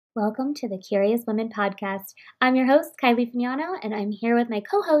Welcome to the Curious Women podcast. I'm your host, Kylie Fignano, and I'm here with my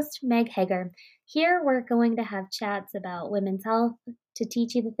co-host, Meg Hager. Here we're going to have chats about women's health to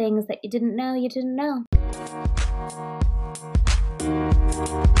teach you the things that you didn't know you didn't know.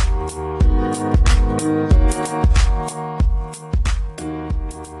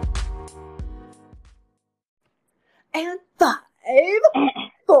 And 5,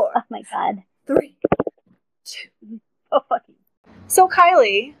 4, Oh my God. 3, 2. So funny. So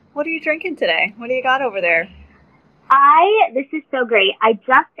Kylie, what are you drinking today? What do you got over there? This is so great. I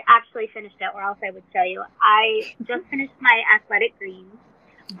just actually finished it, or else I would show you. I just finished my athletic greens,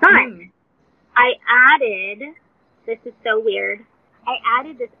 but I added, this is so weird, I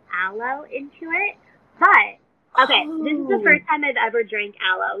added this aloe into it, but, okay, This is the first time I've ever drank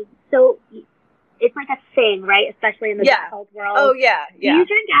aloe, so it's like a thing, right, especially in the gut health world. Oh, yeah. Do you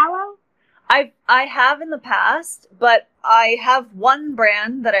drink aloe? I have in the past, but I have one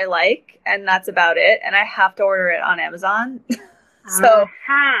brand that I like, and that's about it, and I have to order it on Amazon. So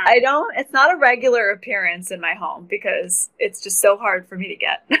I don't, it's not a regular appearance in my home because it's just so hard for me to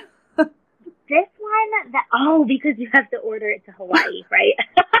get. This one, because you have to order it to Hawaii, right?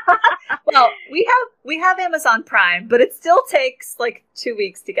 Well, we have Amazon Prime, but it still takes like 2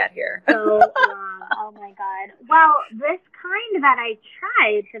 weeks to get here. So long. Oh my God. Well, this kind that I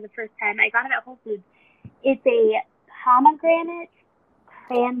tried for the first time, I got it at Whole Foods. It's a pomegranate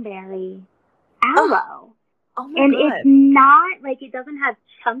cranberry aloe. Oh my and God. It's not like, it doesn't have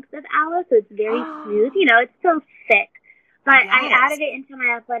chunks of aloe, so it's very smooth. You know, it's still thick. But I added it into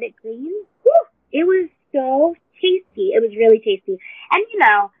my athletic greens. Whew, it was so tasty. It was really tasty. And, you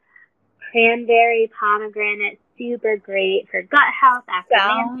know, cranberry, pomegranate, super great for gut health,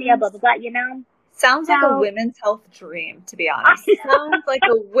 acromantia, blah, blah, blah, you know? Sounds like a women's health dream, to be honest. Sounds like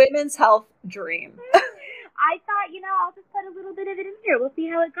a women's health dream. I thought, you know, I'll just put a little bit of it in here. We'll see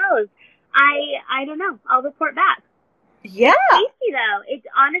how it goes. I don't know. I'll report back. Yeah. It's tasty, though. It's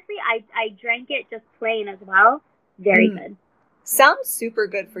honestly, I drank it just plain as well. Very good. Sounds super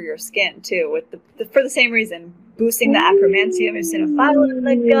good for your skin, too, with for the same reason. Boosting the acromantium, eosinophilin in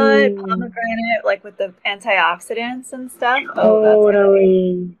the gut, pomegranate, like with the antioxidants and stuff.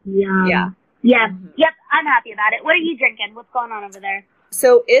 Totally. Yeah. Mm-hmm. Yep, I'm happy about it. What are you drinking? What's going on over there?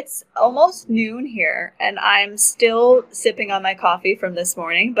 So it's almost noon here, and I'm still sipping on my coffee from this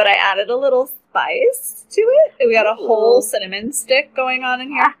morning, but I added a little spice to it. We got a whole cinnamon stick going on in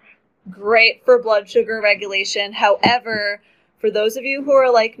here. Great for blood sugar regulation. However, for those of you who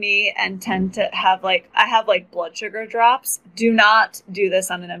are like me and tend to have I have blood sugar drops, do not do this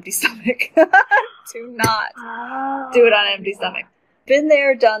on an empty stomach. Do not do it on an empty stomach. Been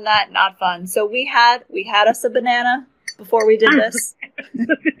there, done that, not fun. So we had us a banana before we did this.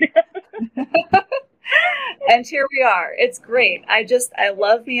 And here we are. It's great. I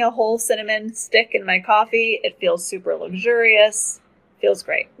love me a whole cinnamon stick in my coffee. It feels super luxurious. Feels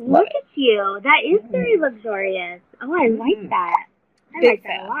great. Look at you. That is very luxurious. Oh, I like that. I like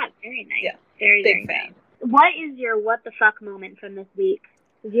that a lot. Very nice. Yeah. Very, Big very fan. nice. What is your what the fuck moment from this week?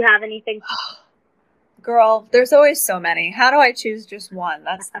 Did you have anything? Girl, there's always so many. How do I choose just one?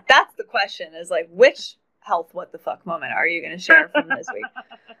 That's the question, is like, which health what the fuck moment are you going to share from this week?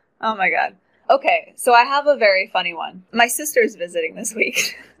 Oh my God. Okay, so I have a very funny one. My sister's visiting this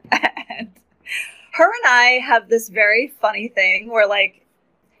week. And her and I have this very funny thing where, like,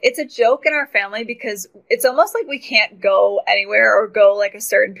 it's a joke in our family because it's almost like we can't go anywhere or go like a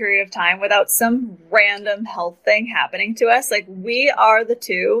certain period of time without some random health thing happening to us. Like, we are the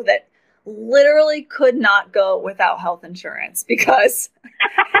two that literally could not go without health insurance because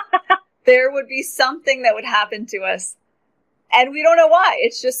there would be something that would happen to us and we don't know why.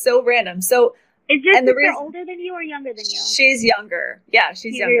 It's just so random. So is your sister older than you or younger than you? She's younger. Yeah,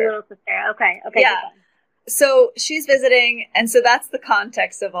 she's younger. Your little sister. Okay. Yeah. So she's visiting, and so that's the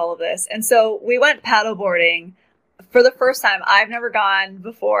context of all of this. And so we went paddleboarding for the first time. I've never gone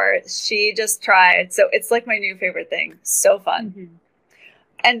before. She just tried. So it's like my new favorite thing. So fun. Mm-hmm.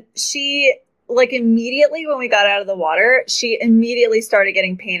 And she, like, immediately when we got out of the water, she immediately started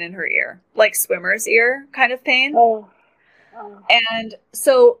getting pain in her ear, like swimmer's ear kind of pain. Oh. And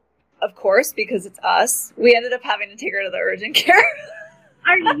so, of course, because it's us, we ended up having to take her to the urgent care.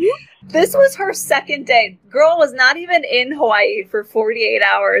 Are you? This was her second day. Girl was not even in Hawaii for 48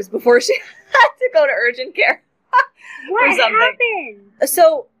 hours before she had to go to urgent care. What happened?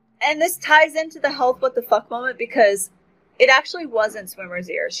 So, and this ties into the health what the fuck moment because it actually wasn't swimmer's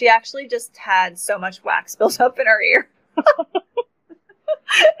ear. She actually just had so much wax built up in her ear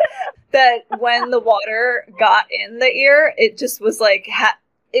that when the water got in the ear, it just was like,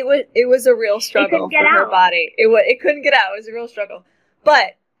 it was a real struggle for her body. It couldn't get out. It was a real struggle.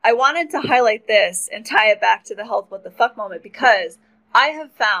 But I wanted to highlight this and tie it back to the health what the fuck moment, because I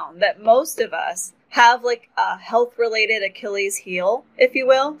have found that most of us have like a health related Achilles heel, if you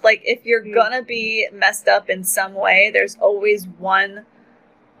will. Like if you're gonna be messed up in some way, there's always one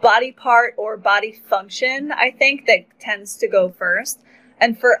body part or body function, I think, that tends to go first.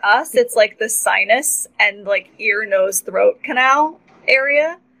 And for us, it's like the sinus and like ear, nose, throat canal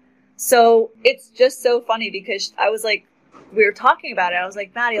area. So it's just so funny because I was like, we were talking about it. I was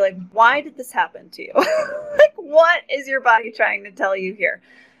like, Maddie, like, why did this happen to you? Like, what is your body trying to tell you here?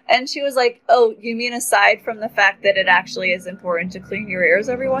 And she was like, oh, you mean aside from the fact that it actually is important to clean your ears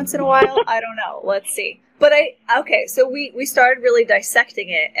every once in a while? I don't know. Let's see. But okay, so we started really dissecting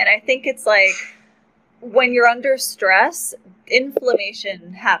it. And I think it's like, when you're under stress,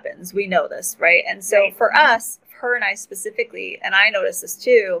 inflammation happens. We know this, right? And so for us, her and I specifically, and I noticed this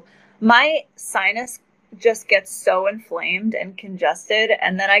too, my sinus just gets so inflamed and congested,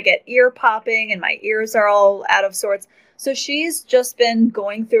 and then I get ear popping and my ears are all out of sorts. So she's just been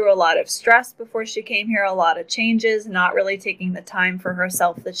going through a lot of stress before she came here, a lot of changes, not really taking the time for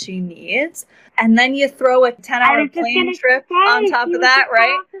herself that she needs. And then you throw a 10-hour plane trip on top of that,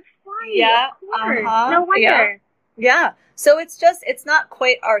 right? Yeah. No wonder. Yeah. So it's not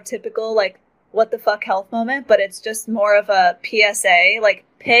quite our typical, like, what the fuck health moment, but it's just more of a PSA, like,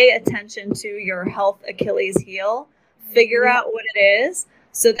 pay attention to your health Achilles heel, figure out what it is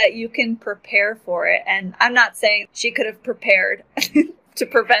so that you can prepare for it. And I'm not saying she could have prepared to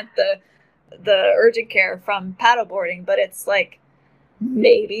prevent the urgent care from paddleboarding, but it's like,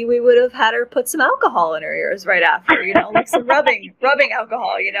 maybe we would have had her put some alcohol in her ears right after, like some rubbing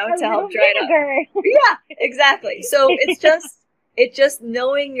alcohol, to help dry it up. Yeah, exactly. So it's just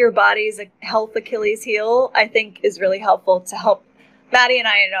knowing your body's health Achilles heel, I think, is really helpful to help. Maddie and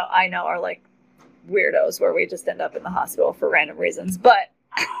I know are like weirdos where we just end up in the hospital for random reasons, but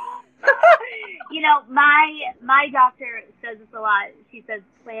my doctor says this a lot. She says,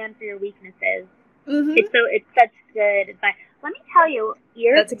 plan for your weaknesses. Mm-hmm. It's such good advice. Let me tell you,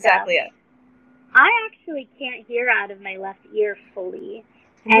 ears. That's exactly it. I actually can't hear out of my left ear fully.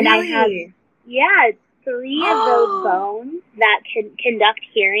 And really? I have, 3 of those bones that can conduct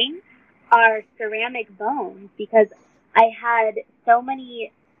hearing are ceramic bones because I had so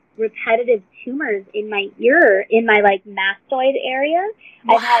many repetitive tumors in my ear, in my like mastoid area.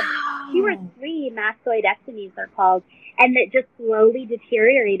 Wow. I've had 2 or 3 mastoidectomies, they're called, and it just slowly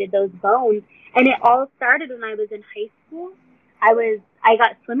deteriorated those bones. And it all started when I was in high school. I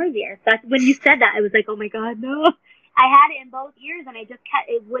got swimmer's ear. That's when you said that. I was like, oh my God, no. I had it in both ears and I just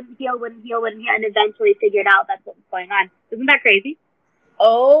it wouldn't heal, and eventually figured out that's what was going on. Isn't that crazy?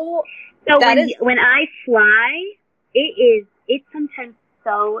 Oh, so when I fly, it's sometimes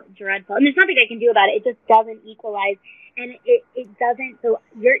so dreadful. And there's nothing I can do about it. It just doesn't equalize. And it doesn't, so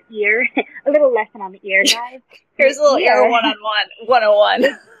your ear, a little lesson on the ear, guys. Here's a little ear 101.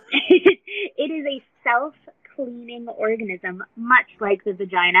 It is a self-cleaning organism, much like the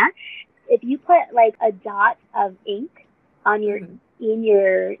vagina. If you put like a dot of ink on in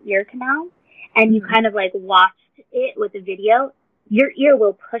your ear canal and you kind of like watched it with a video, your ear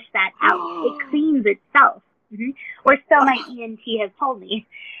will push that out. It cleans itself. Or so my ENT has told me.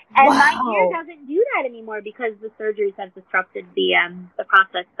 And my ear doesn't do that anymore because the surgeries have disrupted the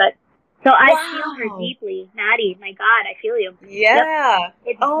process. But so I feel her deeply, Maddie. My God, I feel you. Yeah, yep.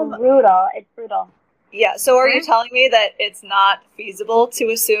 It's brutal. It's brutal. Yeah. So are you telling me that it's not feasible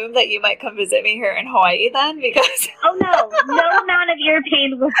to assume that you might come visit me here in Hawaii then? Because no amount of ear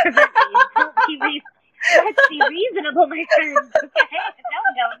pain will prevent me. Let's be reasonable, my friend.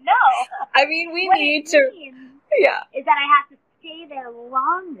 No. I mean, we need to. Yeah. Is that I have to stay there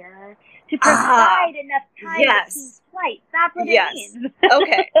longer to provide enough time between flights. That's what it means.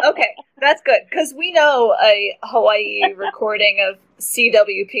 Okay. That's good. Because we know a Hawaii recording of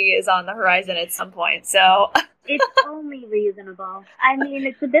CWP is on the horizon at some point. So it's only reasonable. I mean,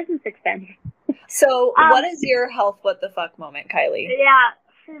 it's a business expense. So what is your health what the fuck moment, Kylie? Yeah,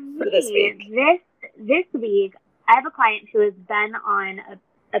 for this week. This week, I have a client who has been on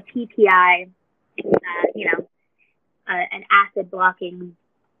a PPI, an acid blocking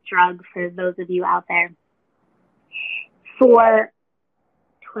drug for those of you out there, for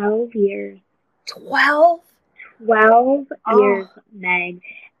 12 years. 12 years, Meg.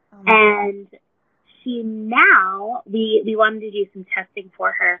 And she now, we wanted to do some testing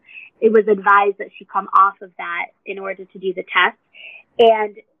for her. It was advised that she come off of that in order to do the test.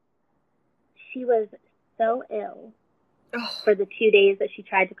 And she was so ill for the 2 days that she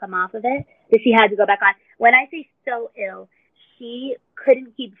tried to come off of it that she had to go back on. When I say so ill, she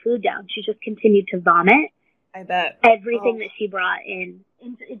couldn't keep food down. She just continued to vomit. I bet. Everything that she brought in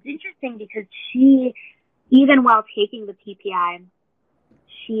it's interesting because she, even while taking the PPI,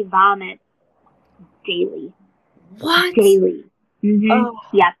 she vomits daily. What? Daily. Mm-hmm. Oh,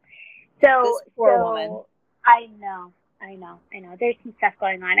 yep. So, this poor woman. I know. There's some stuff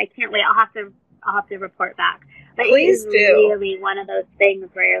going on. I can't wait. I'll have to report back. But Please it is do. really one of those things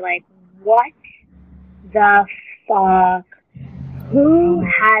where you're like, what the fuck? Who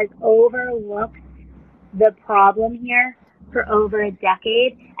has overlooked the problem here for over a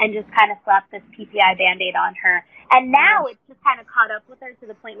decade and just kind of slapped this PPI Band-Aid on her? And now it's just kind of caught up with her to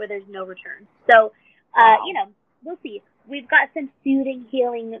the point where there's no return. So, we'll see. We've got some soothing,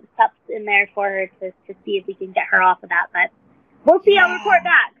 healing stuff in there for her to see if we can get her off of that. But we'll see. I'll report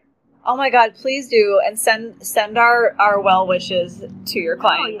back. Oh my God, please do. And send our well wishes to your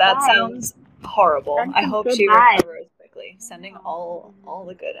client. That sounds horrible. I hope she recovers quickly. Sending all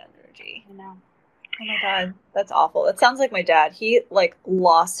the good energy. I know. Oh my God, that's awful. That sounds like my dad. He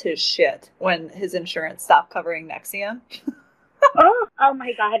lost his shit when his insurance stopped covering Nexium. Oh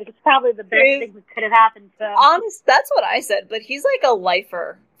my God, it's probably the best thing that could have happened to him. Honest, that's what I said, but he's like a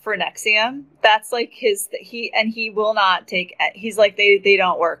lifer for Nexium. That's like he will not take, he's like, they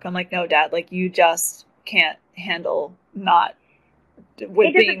don't work. I'm like, no, Dad, like you just can't handle not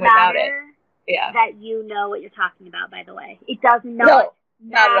being without it. Yeah. That you know what you're talking about, by the way. It does not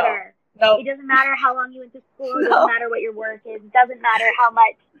matter. No. It doesn't matter how long you went to school. It doesn't matter what your work is. It doesn't matter how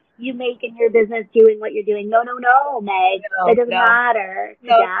much you make in your business doing what you're doing. No, Meg. It doesn't matter,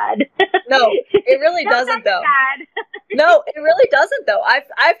 Dad. No, it really doesn't, though. No, it really doesn't, though.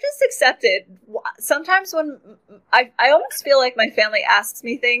 I've just accepted. Sometimes when I almost feel like my family asks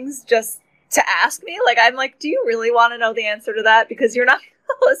me things just to ask me. Like, I'm like, do you really want to know the answer to that? Because you're not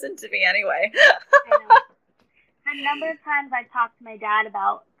going to listen to me anyway. I know. A number of times I talked to my dad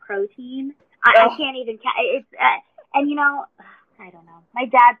about protein. I can't even. It's and I don't know. My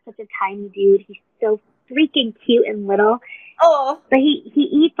dad's such a tiny dude. He's so freaking cute and little. Oh. But he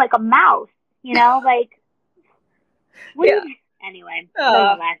eats like a mouse, like. Anyway,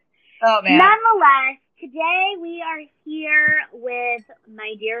 nonetheless. Oh, man. Nonetheless, today we are here with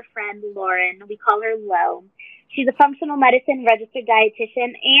my dear friend Lauren. We call her Lo. She's a functional medicine registered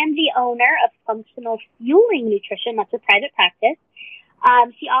dietitian and the owner of Functional Fueling Nutrition. That's her private practice.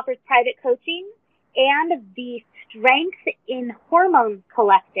 She offers private coaching and the Strength in Hormone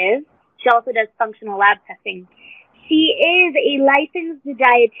Collective. She also does functional lab testing. She is a licensed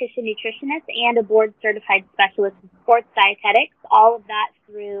dietitian nutritionist and a board-certified specialist in sports dietetics, all of that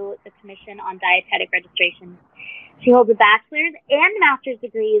through the Commission on Dietetic Registration. She holds a bachelor's and master's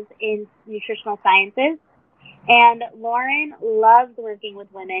degrees in nutritional sciences. And Lauren loves working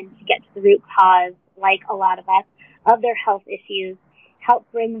with women to get to the root cause, like a lot of us, of their health issues, help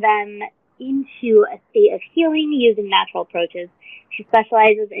bring them into a state of healing using natural approaches. She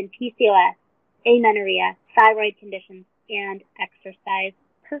specializes in PCOS, amenorrhea, thyroid conditions, and exercise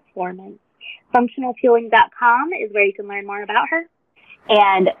performance. FunctionalFueling.com is where you can learn more about her.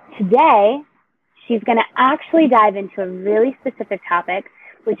 And today, she's going to actually dive into a really specific topic,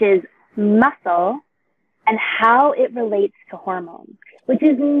 which is muscle and how it relates to hormones, which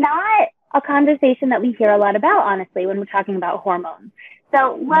is not a conversation that we hear a lot about, honestly, when we're talking about hormones.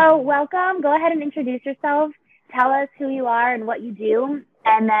 So, Lo, welcome. Go ahead and introduce yourself. Tell us who you are and what you do.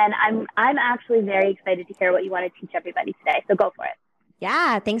 And then I'm actually very excited to hear what you want to teach everybody today. So go for it.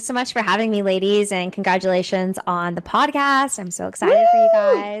 Yeah, thanks so much for having me, ladies, and congratulations on the podcast. I'm so excited for you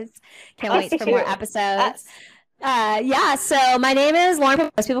guys. Can't wait for more episodes. So my name is Lauren.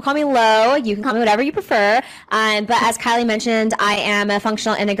 Most people call me Lo. You can call me whatever you prefer. But as Kylie mentioned, I am a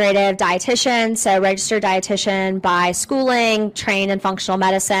functional integrative dietitian, so registered dietitian by schooling, trained in functional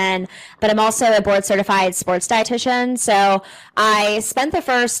medicine, but I'm also a board certified sports dietitian. So I spent the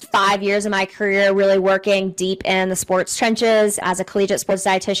first 5 years of my career really working deep in the sports trenches as a collegiate sports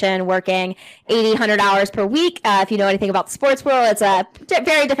dietitian, working 80, 100 hours per week. If you know anything about the sports world, it's a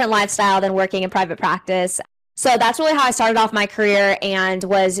very different lifestyle than working in private practice. So that's really how I started off my career and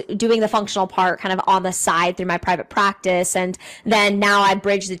was doing the functional part kind of on the side through my private practice. And then now I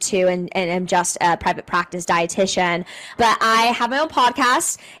bridge the two and am just a private practice dietitian. But I have my own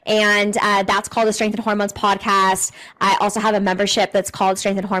podcast, and that's called the Strength and Hormones Podcast. I also have a membership that's called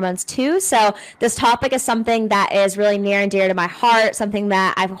Strength and Hormones too. So this topic is something that is really near and dear to my heart, something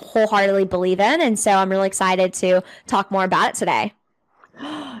that I wholeheartedly believe in. And so I'm really excited to talk more about it today.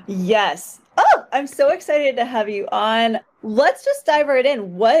 Yes. Oh, I'm so excited to have you on. Let's just dive right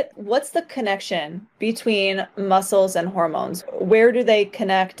in. What's the connection between muscles and hormones? Where do they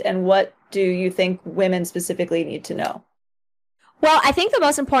connect, and what do you think women specifically need to know? Well, I think the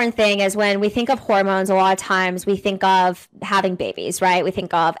most important thing is when we think of hormones, a lot of times we think of having babies, right? We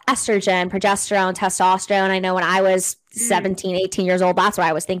think of estrogen, progesterone, testosterone. I know when I was 17, 18 years old, that's what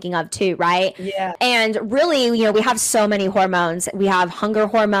I was thinking of too, right? Yeah. And really, we have so many hormones. We have hunger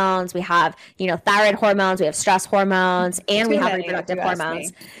hormones, we have, thyroid hormones, we have stress hormones, and we have reproductive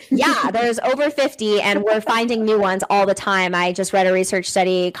hormones. Yeah, there's over 50, and we're finding new ones all the time. I just read a research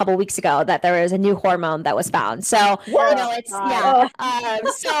study a couple weeks ago that there was a new hormone that was found. So, it's, yeah.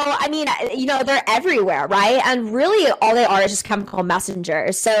 So, I mean, they're everywhere, right? And really all they are is just chemical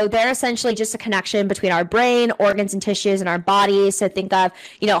messengers. So they're essentially just a connection between our brain, organs, and tissues in our bodies. So think of,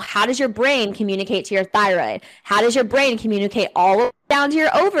 how does your brain communicate to your thyroid? How does your brain communicate all the way down to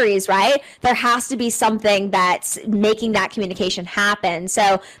your ovaries, right? There has to be something that's making that communication happen.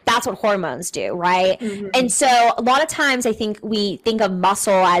 So that's what hormones do, right? Mm-hmm. And so a lot of times I think we think of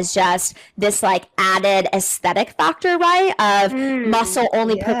muscle as just this like added aesthetic factor, right? Of muscle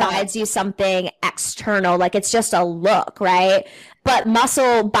only provides you something external, like it's just a look, right? But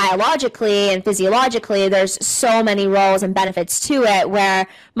muscle biologically and physiologically, there's so many roles and benefits to it where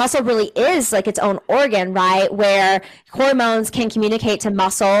muscle really is like its own organ, right? Where hormones can communicate to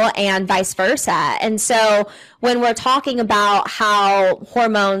muscle and vice versa. And so when we're talking about how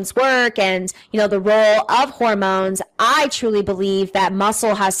hormones work and, the role of hormones, I truly believe that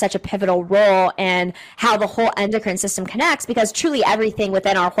muscle has such a pivotal role in how the whole endocrine system connects, because truly everything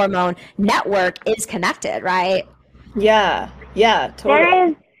within our hormone network is connected, right? Yeah. Yeah, totally. There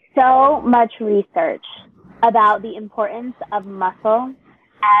is so much research about the importance of muscle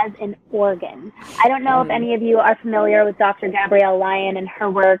as an organ. I don't know if any of you are familiar with Dr. Gabrielle Lyon and her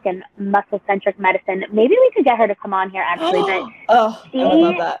work in muscle-centric medicine. Maybe we could get her to come on here, actually. But I would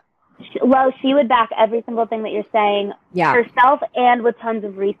love that. She would back every single thing that you're saying herself and with tons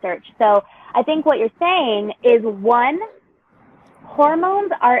of research. So I think what you're saying is, one,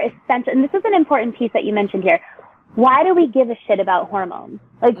 hormones are essential. And this is an important piece that you mentioned here. Why do we give a shit about hormones?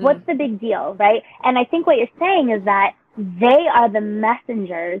 Like, what's the big deal, right? And I think what you're saying is that they are the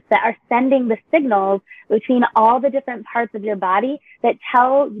messengers that are sending the signals between all the different parts of your body that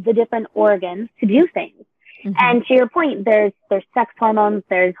tell the different organs to do things. Mm-hmm. And to your point, there's sex hormones,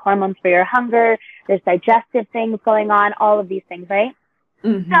 there's hormones for your hunger, there's digestive things going on, all of these things, right?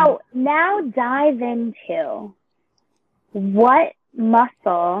 Mm-hmm. So now dive into what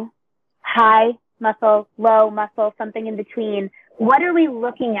muscle, high muscle, low muscle, something in between. What are we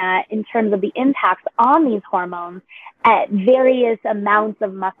looking at in terms of the impacts on these hormones at various amounts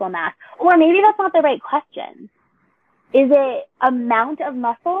of muscle mass? Or maybe that's not the right question. Is it amount of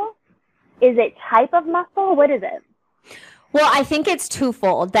muscle? Is it type of muscle? What is it? Well, I think it's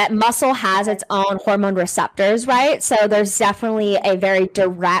twofold, that muscle has its own hormone receptors, right? So there's definitely a very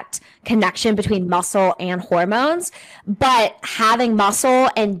direct connection between muscle and hormones, but having muscle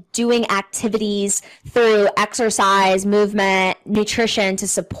and doing activities through exercise, movement, nutrition to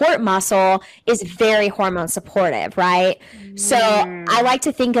support muscle is very hormone supportive, right? So I like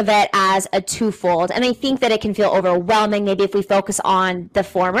to think of it as a twofold, and I think that it can feel overwhelming maybe if we focus on the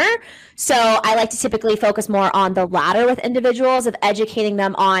former. So I like to typically focus more on the latter with individuals, of educating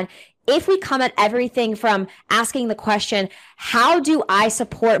them on, if we come at everything from asking the question, how do I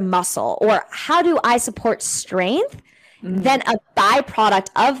support muscle, or how do I support strength? Then a byproduct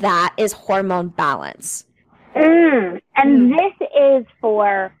of that is hormone balance. And this is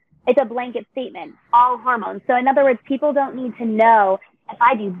it's a blanket statement, all hormones. So in other words, people don't need to know, if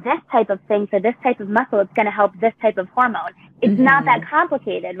I do this type of thing for this type of muscle, it's going to help this type of hormone. It's not that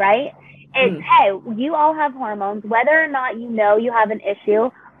complicated, right? It's, hey, you all have hormones, whether or not you know you have an issue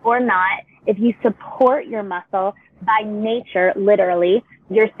or not. If you support your muscle by nature, literally,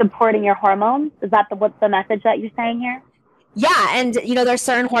 you're supporting your hormones. Is that what's the message that you're saying here? Yeah. And, there's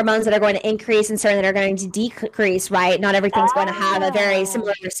certain hormones that are going to increase and certain that are going to decrease, right? Not everything's going to have a very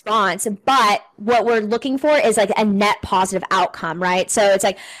similar response. But what we're looking for is like a net positive outcome, right? So it's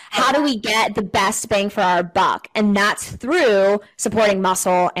like, how do we get the best bang for our buck? And that's through supporting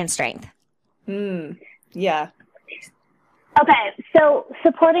muscle and strength. Yeah. Okay. So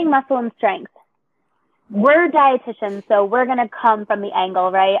supporting muscle and strength. We're dietitians, so we're going to come from the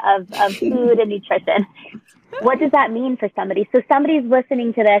angle, right, of food and nutrition. What does that mean for somebody? So somebody's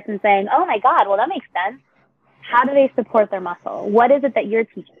listening to this and saying, oh my God, well, that makes sense. How do they support their muscle? What is it that you're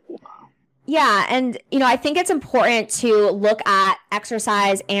teaching people? Yeah. And, I think it's important to look at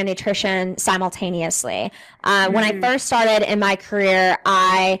exercise and nutrition simultaneously. When I first started in my career,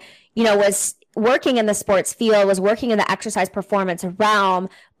 I, was working in the sports field, was working in the exercise performance realm,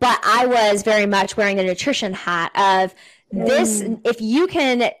 but I was very much wearing the nutrition hat of this. If you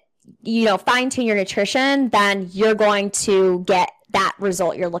can fine tune your nutrition, then you're going to get that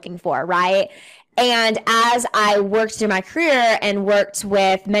result you're looking for, right? And as I worked through my career and worked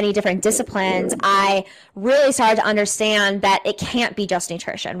with many different disciplines, I really started to understand that it can't be just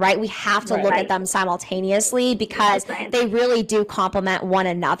nutrition, right? We have to look at them simultaneously because they really do complement one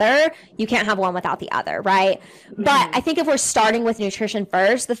another. You can't have one without the other, right? But I think if we're starting with nutrition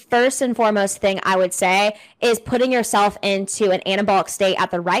first, the first and foremost thing I would say is putting yourself into an anabolic state at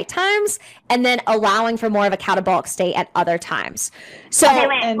the right times and then allowing for more of a catabolic state at other times. So, okay,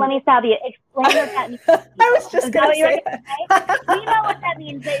 wait, let me stop you. Explain what that means. I was just going to say that. You know what that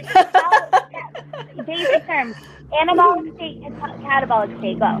means. Basic terms. Anabolic state and catabolic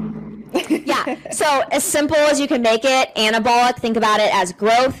state. Go. Yeah. So as simple as you can make it, anabolic, think about it as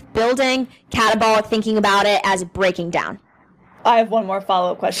growth, building, catabolic, thinking about it as breaking down. I have one more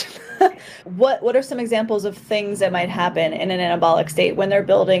follow-up question. What are some examples of things that might happen in an anabolic state when they're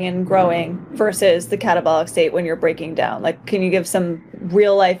building and growing versus the catabolic state when you're breaking down? Like, can you give some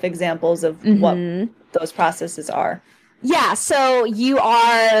real life examples of what those processes are? Yeah, so you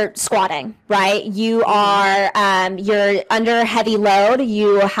are squatting, right? You are, you're under heavy load.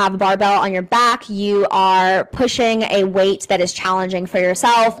 You have a barbell on your back. You are pushing a weight that is challenging for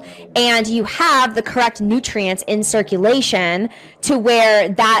yourself, and you have the correct nutrients in circulation to where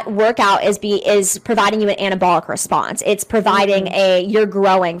that workout is providing you an anabolic response. It's providing you're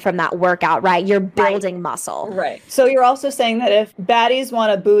growing from that workout, right? You're building muscle. Right. So you're also saying that if baddies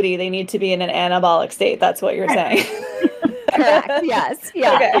want a booty, they need to be in an anabolic state. That's what you're saying. Correct. Yes.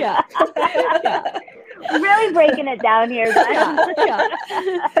 Yeah. Okay. Yeah. Really breaking it down here. Yeah.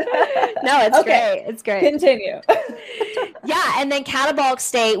 No, it's great. It's great. Continue. Yeah. And then catabolic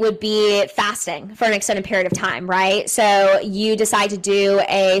state would be fasting for an extended period of time, right? So you decide to do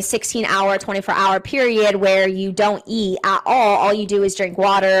a 16-hour, 24-hour period where you don't eat at all. All you do is drink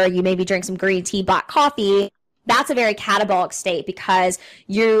water. You maybe drink some green tea, black coffee. That's a very catabolic state because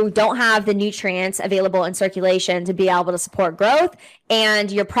you don't have the nutrients available in circulation to be able to support growth,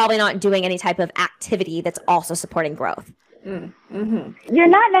 and you're probably not doing any type of activity that's also supporting growth. You're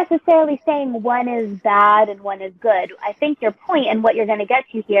not necessarily saying one is bad and one is good. I think your point and what you're going to get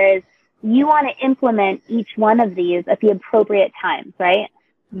to here is you want to implement each one of these at the appropriate times, right?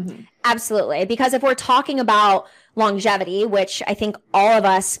 Absolutely. Because if we're talking about longevity, which I think all of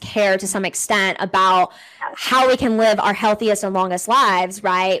us care to some extent about how we can live our healthiest and longest lives,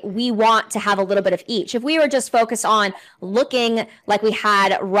 right? We want to have a little bit of each. If we were just focused on looking like we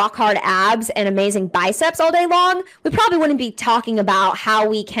had rock hard abs and amazing biceps all day long, we probably wouldn't be talking about how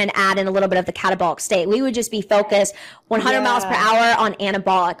we can add in a little bit of the catabolic state. We would just be focused 100 miles per hour on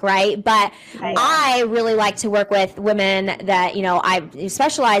anabolic, right? But I really like to work with women that, I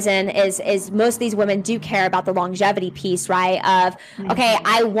specialize in is most of these women do care about the longevity piece, right? Of, okay,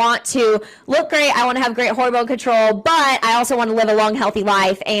 I want to look great. I want to have great hormone control, but I also want to live a long, healthy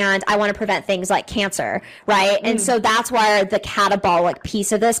life. And I want to prevent things like cancer, right? And so that's where the catabolic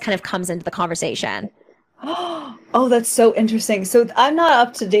piece of this kind of comes into the conversation. Oh, that's so interesting. So I'm not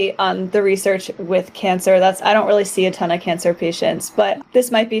up to date on the research with cancer. I don't really see a ton of cancer patients, but this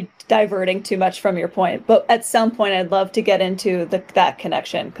might be diverting too much from your point. But at some point, I'd love to get into that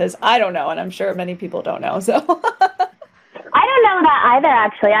connection because I don't know, and I'm sure many people don't know. So I don't know that either,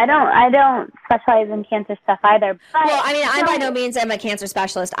 actually. I don't specialize in cancer stuff either. But, well, I mean, I by no means am a cancer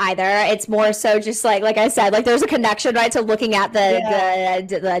specialist either. It's more so just like I said, there's a connection, right, to looking at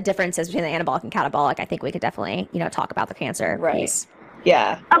the differences between the anabolic and catabolic. I think we could definitely, talk about the cancer piece.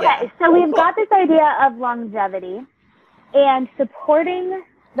 Yeah. Okay, so we've got this idea of longevity and supporting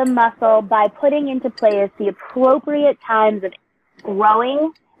the muscle by putting into place the appropriate times of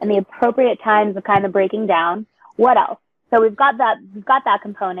growing and the appropriate times of kind of breaking down. What else? So we've got that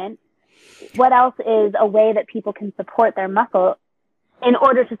component. What else is a way that people can support their muscle in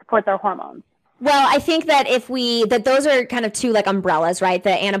order to support their hormones? Well, I think that that those are kind of two umbrellas, right?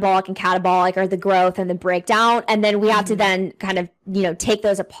 The anabolic and catabolic, or the growth and the breakdown. And then we have to then kind of, take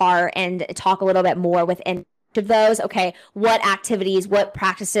those apart and talk a little bit more within of those. Okay, what activities, what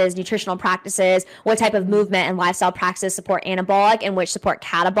practices, nutritional practices, what type of movement and lifestyle practices support anabolic and which support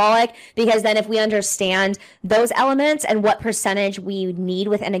catabolic? Because then if we understand those elements and what percentage we need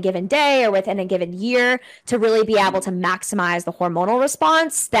within a given day or within a given year to really be able to maximize the hormonal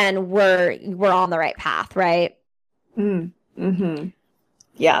response, then we're on the right path, right?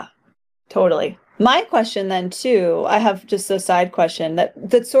 Yeah, totally. My question then too, I have just a side question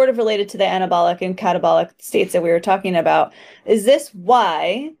that's sort of related to the anabolic and catabolic states that we were talking about. Is this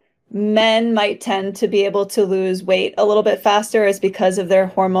why men might tend to be able to lose weight a little bit faster is because of their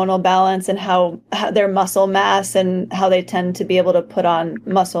hormonal balance and how their muscle mass and how they tend to be able to put on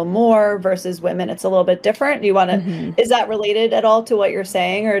muscle more versus women. It's a little bit different. Do you want to, is that related at all to what you're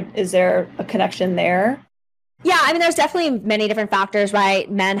saying, or is there a connection there? Yeah, I mean, there's definitely many different factors, right?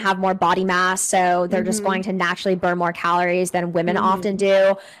 Men have more body mass, so they're just going to naturally burn more calories than women often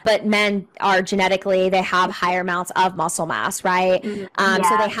do. But men are genetically, they have higher amounts of muscle mass, right?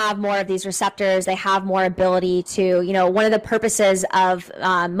 So they have more of these receptors. They have more ability to, you know, one of the purposes of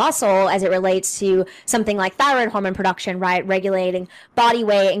muscle as it relates to something like thyroid hormone production, right? Regulating body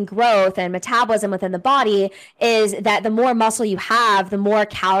weight and growth and metabolism within the body is that the more muscle you have, the more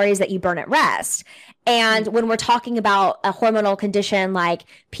calories that you burn at rest. And when we're talking about a hormonal condition like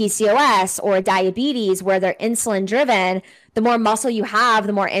PCOS or diabetes, where they're insulin driven, the more muscle you have,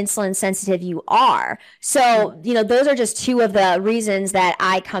 the more insulin sensitive you are. So, you know, those are just two of the reasons that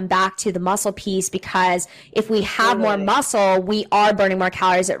I come back to the muscle piece, because if we have more muscle, we are burning more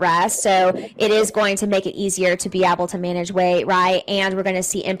calories at rest. So it is going to make it easier to be able to manage weight, right? And we're going to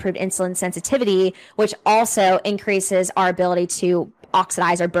see improved insulin sensitivity, which also increases our ability to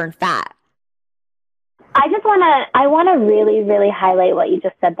oxidize or burn fat. I want to really, really highlight what you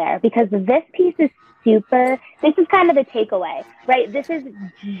just said there, because this piece is this is kind of the takeaway, right? This is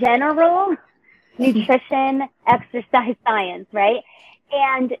general nutrition, exercise science, right?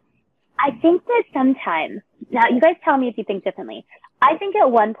 And I think that sometimes, now you guys tell me if you think differently. I think at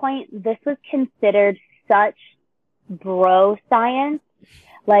one point this was considered such bro science,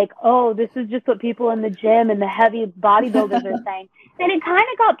 like, oh, this is just what people in the gym and the heavy bodybuilders are saying. Then it kind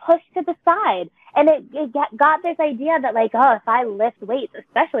of got pushed to the side. And it got this idea that, like, oh, if I lift weights,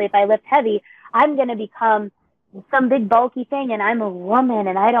 especially if I lift heavy, I'm going to become some big bulky thing, and I'm a woman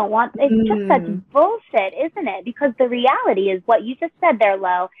and I don't want, it's just such bullshit, isn't it? Because the reality is what you just said there,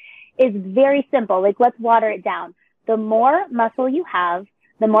 Lo, is very simple. Like, let's water it down. The more muscle you have,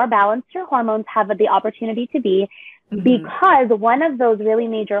 the more balanced your hormones have the opportunity to be, because one of those really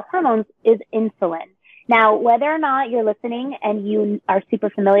major hormones is insulin. Now, whether or not you're listening and you are super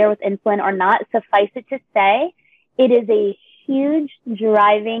familiar with insulin or not, suffice it to say, it is a huge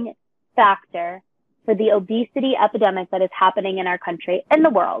driving factor for the obesity epidemic that is happening in our country and the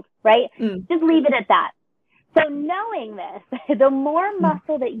world, right? Just leave it at that. So knowing this, the more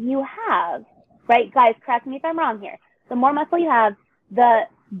muscle that you have, right, guys, correct me if I'm wrong here, the more muscle you have, the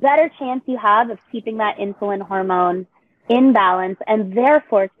better chance you have of keeping that insulin hormone in balance, and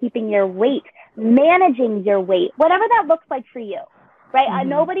therefore keeping your weight, managing your weight, whatever that looks like for you, right?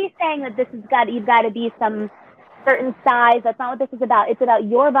 Nobody's saying that you've got to be some certain size. That's not what this is about. It's about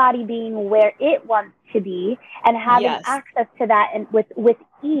your body being where it wants to be and having access to that and with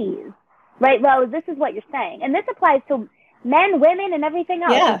ease, right? Well, this is what you're saying. And this applies to men, women, and everything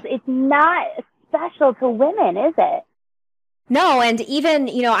else. Yeah. It's not special to women, is it? No, and even,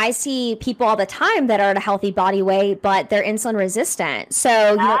 you know, I see people all the time that are at a healthy body weight, but they're insulin resistant. So,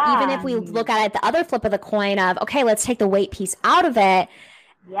 you know, even if we look at it, the other flip of the coin of, okay, let's take the weight piece out of it.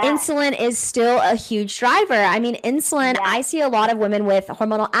 Insulin is still a huge driver. I mean, insulin, I see a lot of women with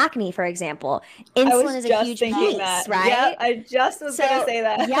hormonal acne, for example. Insulin is a huge piece, right? Yeah, I just was going to say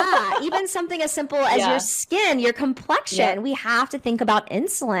that. Yeah, even something as simple as your skin, your complexion, we have to think about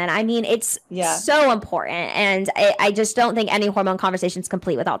insulin. I mean, it's so important. And I just don't think any hormone conversation is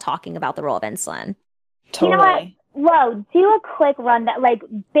complete without talking about the role of insulin. Totally. You know what? Whoa, do a quick rundown, like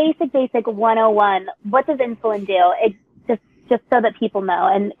basic 101. What does insulin do? It just so that people know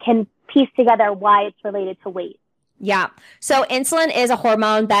and can piece together why it's related to weight. Yeah. So insulin is a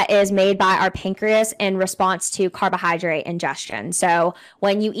hormone that is made by our pancreas in response to carbohydrate ingestion. So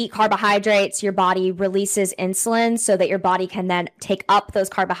when you eat carbohydrates, your body releases insulin so that your body can then take up those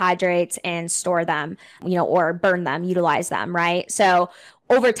carbohydrates and store them, you know, or burn them, utilize them, right? So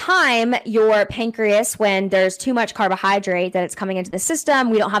over time, your pancreas, when there's too much carbohydrate that it's coming into the system,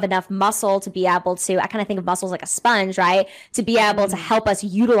 we don't have enough muscle to be able to, I kind of think of muscles like a sponge, right? To be able to help us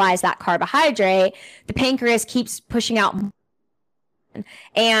utilize that carbohydrate, the pancreas keeps pushing out.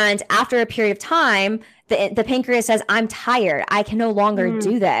 And after a period of time, the pancreas says, I'm tired. I can no longer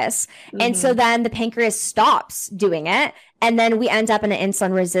do this. And so then the pancreas stops doing it. And then we end up in an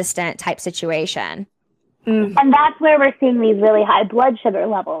insulin resistant type situation. And that's where we're seeing these really high blood sugar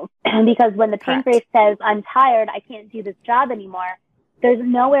levels. Because when the pancreas says, I'm tired, I can't do this job anymore, there's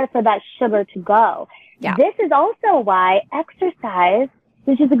nowhere for that sugar to go. Yeah. This is also why exercise,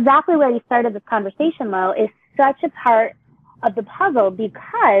 which is exactly where you started this conversation, Lo, is such a part of the puzzle,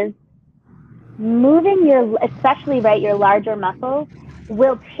 because moving especially your larger muscles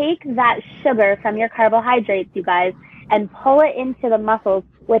will take that sugar from your carbohydrates, you guys, and pull it into the muscles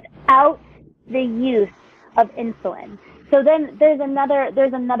without the use of insulin. So then there's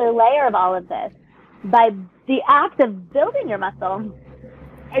another layer of all of this. By the act of building your muscle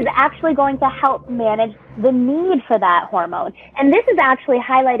is actually going to help manage the need for that hormone. And this is actually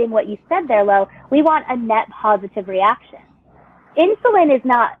highlighting what you said there, Lo. We want a net positive reaction. Insulin is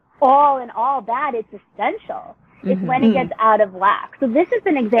not all in all bad. It's essential. It's when it gets out of whack. So this is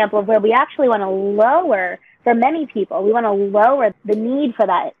an example of where we actually want to lower, for many people, we want to lower the need for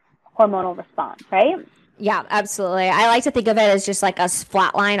that hormonal response, right? Yeah, absolutely. I like to think of it as just like a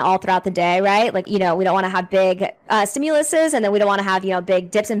flat line all throughout the day, right? Like, we don't want to have big stimuluses, and then we don't want to have, big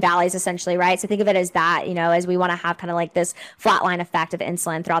dips and valleys essentially, right? So think of it as that, as we want to have kind of like this flat line effect of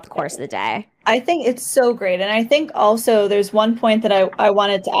insulin throughout the course of the day. I think it's so great. And I think also there's one point that I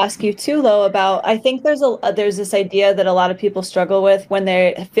wanted to ask you too, Lo, about. I think there's this idea that a lot of people struggle with when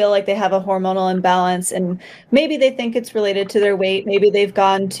they feel like they have a hormonal imbalance, and maybe they think it's related to their weight. Maybe they've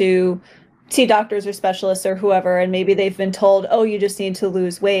gone to see doctors or specialists or whoever, and maybe they've been told, oh, you just need to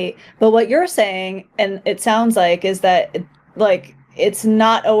lose weight. But what you're saying, and it sounds like, is that it's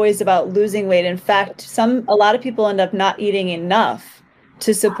not always about losing weight. In fact, a lot of people end up not eating enough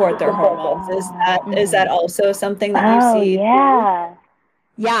to support their hormones. Is that also something that you see? Yeah.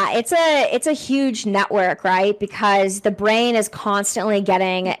 Yeah, it's a huge network, right? Because the brain is constantly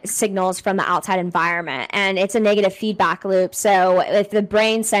getting signals from the outside environment, and it's a negative feedback loop. So if the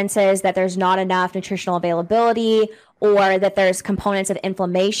brain senses that there's not enough nutritional availability, or that there's components of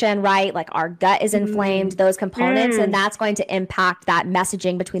inflammation, right? Like our gut is inflamed, those components, and that's going to impact that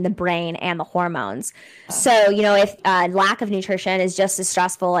messaging between the brain and the hormones. So, if lack of nutrition is just as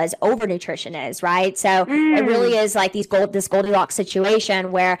stressful as overnutrition is, right? So it really is like this Goldilocks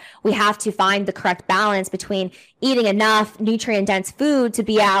situation where we have to find the correct balance between eating enough nutrient-dense food to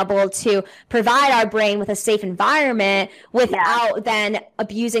be able to provide our brain with a safe environment without then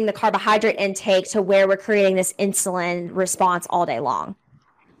abusing the carbohydrate intake to where we're creating this insulin response all day long.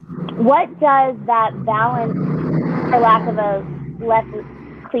 What does that balance, for lack of a less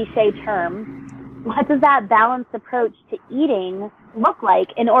cliche term, what does that balanced approach to eating look like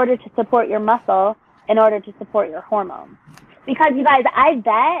in order to support your muscle, in order to support your hormones? Because you guys, I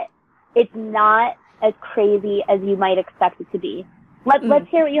bet it's not as crazy as you might expect it to be. Let's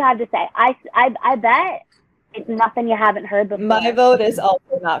hear what you have to say. I bet it's nothing you haven't heard before. My vote is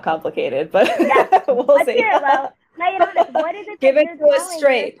also not complicated, but we'll let's see. Hear it, Lo. Lay it on us. What is it? Give it to us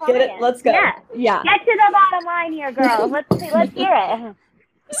straight. Get it. Let's go. Yeah. Get to the bottom line here, girl. Let's hear it.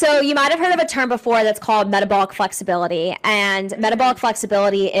 So you might have heard of a term before that's called metabolic flexibility. And metabolic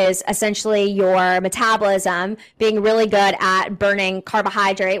flexibility is essentially your metabolism being really good at burning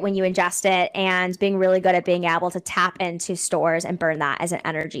carbohydrate when you ingest it, and being really good at being able to tap into stores and burn that as an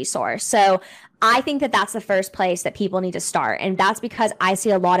energy source. So I think that that's the first place that people need to start. And that's because I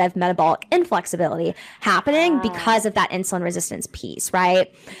see a lot of metabolic inflexibility happening because of that insulin resistance piece,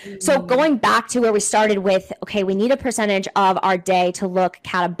 right? So going back to where we started with, okay, we need a percentage of our day to look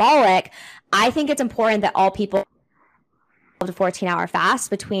catabolic. I think it's important that all people to 14-hour fast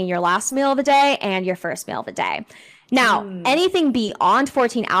between your last meal of the day and your first meal of the day. Now, anything beyond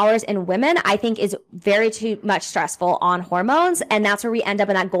 14 hours in women, I think is very too much stressful on hormones. And that's where we end up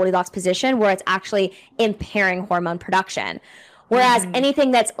in that Goldilocks position where it's actually impairing hormone production. Whereas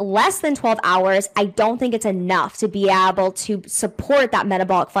anything that's less than 12 hours, I don't think it's enough to be able to support that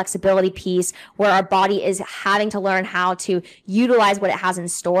metabolic flexibility piece where our body is having to learn how to utilize what it has in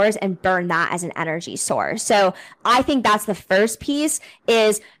stores and burn that as an energy source. So I think that's the first piece,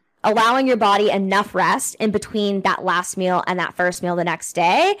 is allowing your body enough rest in between that last meal and that first meal the next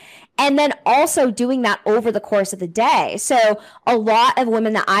day. And then also doing that over the course of the day. So a lot of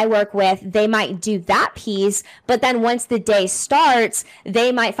women that I work with, they might do that piece, but then once the day starts,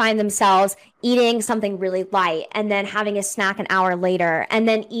 they might find themselves eating something really light and then having a snack an hour later, and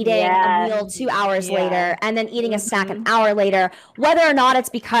then eating a meal 2 hours later, and then eating a snack an hour later, whether or not it's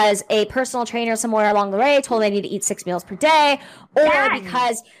because a personal trainer somewhere along the way told them they need to eat 6 meals per day, or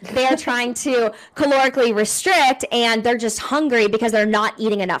because they're trying to calorically restrict and they're just hungry because they're not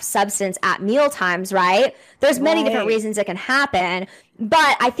eating enough substance at meal times, right? There's many different reasons it can happen.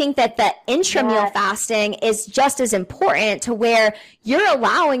 But I think that the intrameal fasting is just as important, to where you're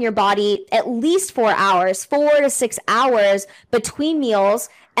allowing your body at least 4 hours, 4 to 6 hours between meals,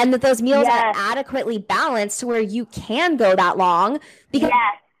 and that those meals are adequately balanced to where you can go that long, because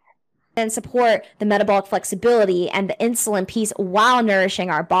and support the metabolic flexibility and the insulin piece while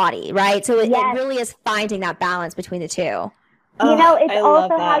nourishing our body, right? So it really is finding that balance between the two. You know, it's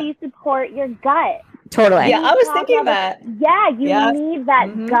also how you support your gut. Totally. Yeah, I was thinking that. Yeah, you need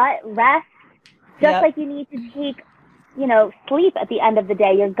that gut rest, just like you need to take sleep at the end of the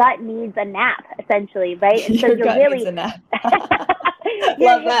day. Your gut needs a nap, essentially, right? And so Your you're gut really needs a nap.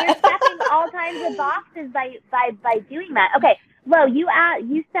 you're checking all kinds of boxes by doing that. Okay, Lo, you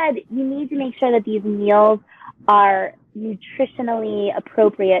said you need to make sure that these meals are nutritionally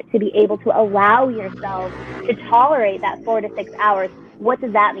appropriate to be able to allow yourself to tolerate that 4 to 6 hours. What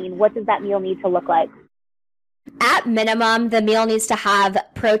does that mean? What does that meal need to look like? At minimum, the meal needs to have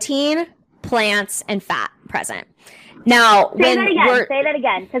protein, plants, and fat present. Now, say that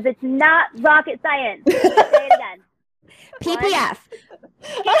again, because it's not rocket science. Say it again. PPF.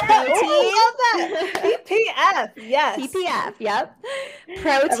 PPF, yes. PPF, yep.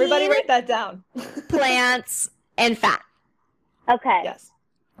 Protein. Everybody write that down. Plants and fat. Okay. Yes.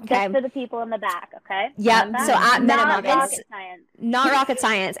 Okay. Just for the people in the back, okay? Yep. So at minimum, not rocket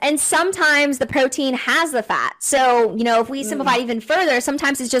science. And sometimes the protein has the fat. So, if we simplify even further,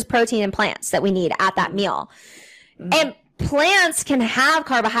 sometimes it's just protein and plants that we need at that meal. And plants can have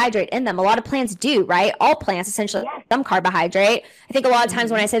carbohydrate in them. A lot of plants do, right? All plants essentially have some carbohydrate. I think a lot of times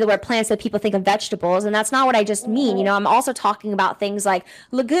when I say the word plants, that people think of vegetables, and that's not what I just mean. I'm also talking about things like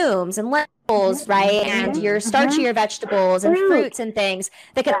legumes and lentils, right? And your starchier vegetables and fruits and things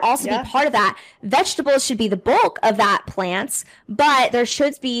that can also be part of that. Vegetables should be the bulk of that plants, but there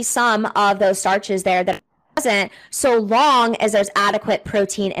should be some of those starches there that present, so long as there's adequate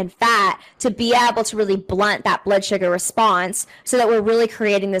protein and fat to be able to really blunt that blood sugar response, so that we're really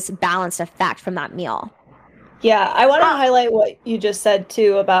creating this balanced effect from that meal. Yeah, I want to highlight what you just said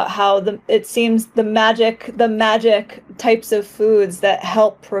too about how it seems the magic types of foods that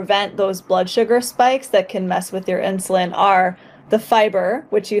help prevent those blood sugar spikes that can mess with your insulin are the fiber,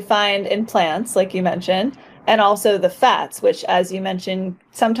 which you find in plants, like you mentioned, and also the fats, which, as you mentioned,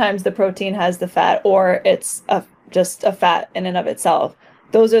 sometimes the protein has the fat, or it's just a fat in and of itself.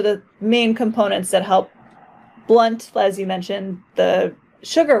 Those are the main components that help blunt, as you mentioned, the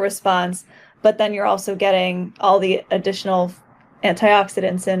sugar response, but then you're also getting all the additional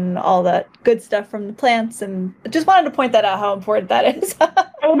antioxidants and all that good stuff from the plants. And I just wanted to point that out, how important that is.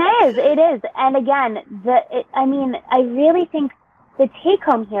 It is. And again, I really think the take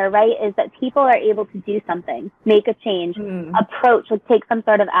home here, right, is that people are able to do something, make a change, approach, take some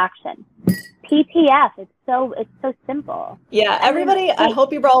sort of action. PPF, it's so simple. Yeah, everybody, I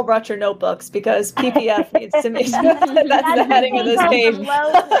hope you all brought your notebooks, because PPF needs to be, that's the heading of this page.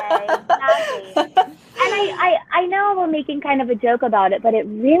 Exactly. And I know we're making kind of a joke about it, but it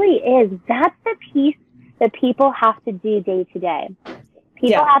really is. That's the piece that people have to do day to day.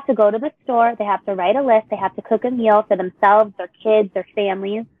 People have to go to the store, they have to write a list, they have to cook a meal for themselves, their kids, their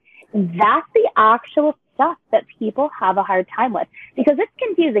families. That's the actual stuff that people have a hard time with, because it's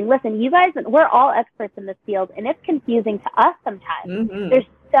confusing. Listen, you guys, we're all experts in this field, and it's confusing to us sometimes. There's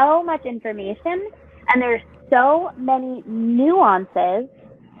so much information, and there's so many nuances,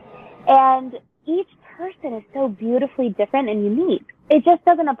 and each person is so beautifully different and unique. It just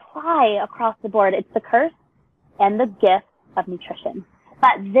doesn't apply across the board. It's the curse and the gift of nutrition.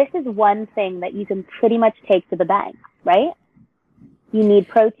 But this is one thing that you can pretty much take to the bank, right? You need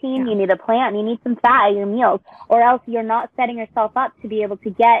protein, you need a plant, you need some fat at your meals, or else you're not setting yourself up to be able to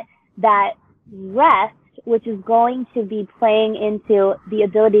get that rest, which is going to be playing into the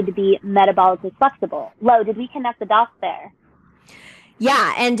ability to be metabolically flexible. Lo, did we connect the dots there?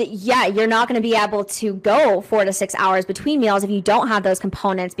 Yeah. And you're not going to be able to go 4 to 6 hours between meals if you don't have those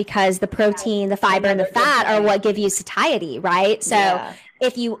components, because the protein, the fiber, and the fat are what give you satiety, right? So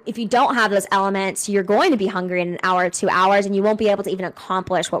if you don't have those elements, you're going to be hungry in an hour or 2 hours, and you won't be able to even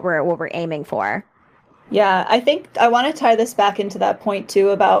accomplish what we're aiming for. Yeah, I think I want to tie this back into that point too,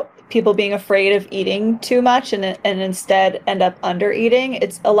 about people being afraid of eating too much and instead end up under eating.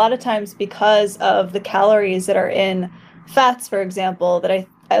 It's a lot of times because of the calories that are in fats, for example, that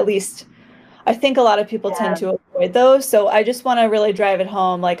I think a lot of people tend to avoid those. So I just want to really drive it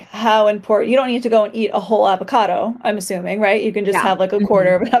home, like how important. You don't need to go and eat a whole avocado, I'm assuming, right? You can just have like a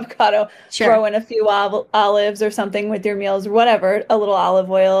quarter of an avocado, throw in a few olives or something with your meals or whatever, a little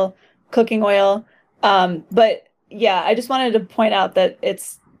olive oil, cooking oil. But yeah, I just wanted to point out that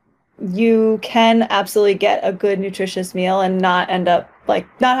you can absolutely get a good nutritious meal and not end up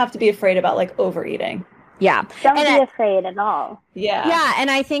not have to be afraid about overeating. Yeah. Don't be afraid at all. Yeah. Yeah.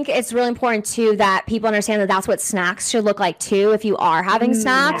 And I think it's really important too that people understand that that's what snacks should look like too. If you are having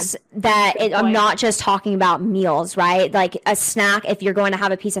snacks, I'm not just talking about meals, right? Like a snack, if you're going to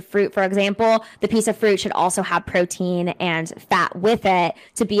have a piece of fruit, for example, the piece of fruit should also have protein and fat with it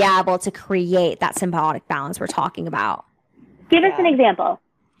to be able to create that symbiotic balance we're talking about. Give us an example.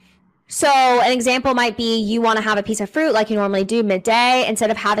 So an example might be you want to have a piece of fruit like you normally do midday. Instead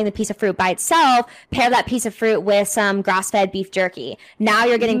of having the piece of fruit by itself, pair that piece of fruit with some grass-fed beef jerky. Now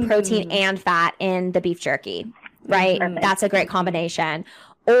you're getting protein and fat in the beef jerky, right? That's a great combination.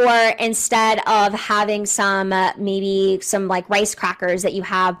 Or instead of having some maybe some like rice crackers that you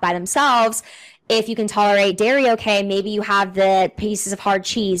have by themselves, if you can tolerate dairy, okay, maybe you have the pieces of hard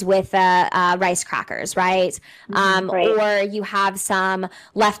cheese with rice crackers, right? Or you have some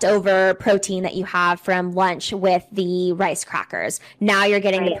leftover protein that you have from lunch with the rice crackers. Now you're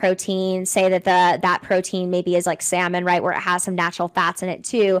getting the protein. Say that that protein maybe is like salmon, right, where it has some natural fats in it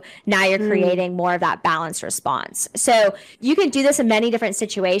too. Now you're creating more of that balanced response. So you can do this in many different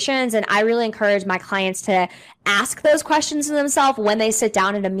situations, and I really encourage my clients to ask those questions to themselves when they sit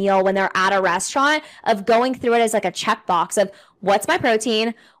down at a meal, when they're at a restaurant, of going through it as like a checkbox of what's my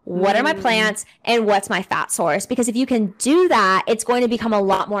protein, what are my plants, and what's my fat source. Because if you can do that, it's going to become a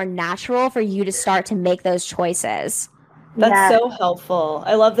lot more natural for you to start to make those choices. That's so helpful.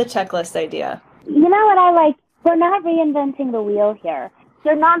 I love the checklist idea. You know what I like? We're not reinventing the wheel here.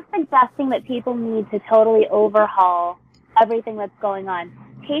 You're not suggesting that people need to totally overhaul everything that's going on.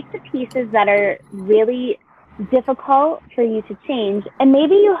 Take the pieces that are really difficult for you to change, and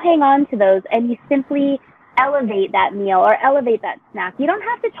maybe you hang on to those and you simply elevate that meal or elevate that snack. You don't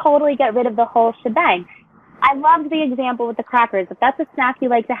have to totally get rid of the whole shebang. I loved the example with the crackers. If that's a snack you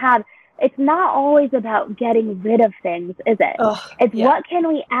like to have, it's not always about getting rid of things, is it? It's what can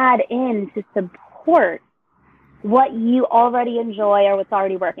we add in to support what you already enjoy or what's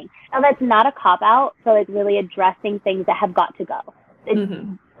already working. Now, that's not a cop-out for like really addressing things that have got to go.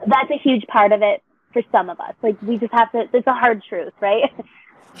 That's a huge part of it for some of us. Like, we just have to, it's a hard truth, right?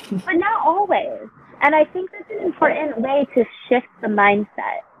 But not always. And I think that's an important way to shift the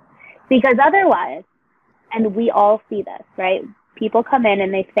mindset, because otherwise, and we all see this, right? People come in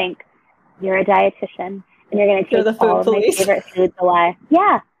and they think, you're a dietitian and you're going to take all of my favorite foods away.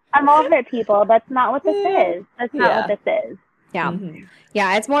 Yeah, I'm over it, people. That's not what this is. That's not what this is. Yeah.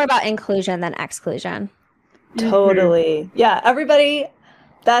 Yeah, it's more about inclusion than exclusion. Totally. Yeah, everybody,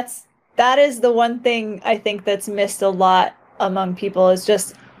 that is the one thing I think that's missed a lot among people, is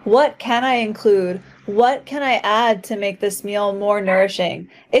just, what can I include? What can I add to make this meal more nourishing?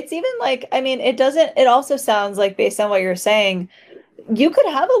 It's even like, I mean, it also sounds like, based on what you're saying, you could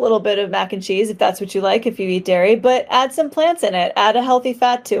have a little bit of mac and cheese if that's what you like, if you eat dairy, but add some plants in it, add a healthy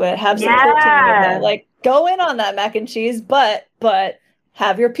fat to it, have some protein with it. Like, go in on that mac and cheese, but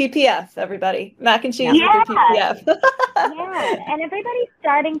have your PPF, everybody. Mac and cheese with your PPF. And everybody's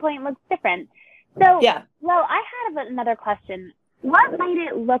starting point looks different. So, well, I have another question. What might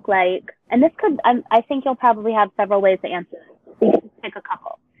it look like, and this could, I think you'll probably have several ways to answer this. So you can pick a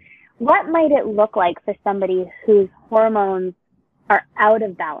couple. What might it look like for somebody whose hormones are out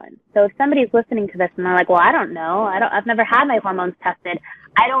of balance? So if somebody's listening to this and they're like, well, I don't know. I've never had my hormones tested.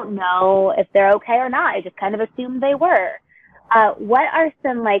 I don't know if they're okay or not. I just kind of assumed they were. What are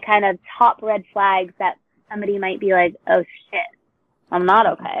some like kind of top red flags that somebody might be like, oh shit, I'm not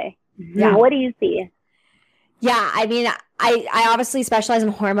okay? Yeah. What do you see? Yeah, I mean, I obviously specialize in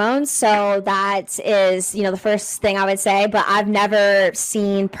hormones, so that is, the first thing I would say, but I've never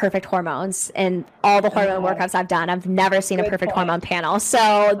seen perfect hormones in all the hormone workups I've done. I've never seen a perfect hormone panel.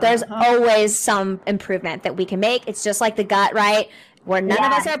 So there's always some improvement that we can make. It's just like the gut, right? Where none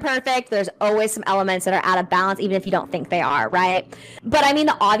of us are perfect, there's always some elements that are out of balance, even if you don't think they are, right? But I mean,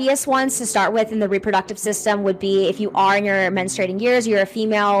 the obvious ones to start with in the reproductive system would be, if you are in your menstruating years, you're a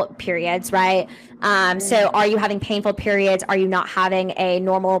female, periods, right? So are you having painful periods? Are you not having a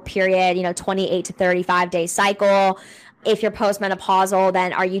normal period, 28 to 35 day cycle? If you're postmenopausal,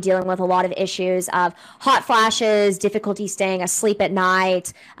 then are you dealing with a lot of issues of hot flashes, difficulty staying asleep at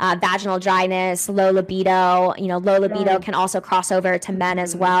night, vaginal dryness, low libido? Low libido can also cross over to men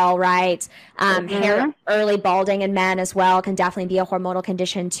as well, right? Hair, early balding in men as well can definitely be a hormonal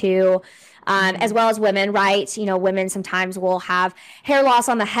condition too. As well as women, right? Women sometimes will have hair loss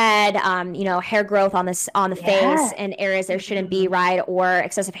on the head, hair growth on the face in areas there shouldn't be, right? Or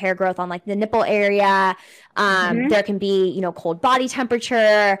excessive hair growth on like the nipple area. There can be, cold body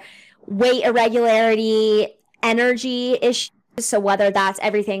temperature, weight irregularity, energy issues. So whether that's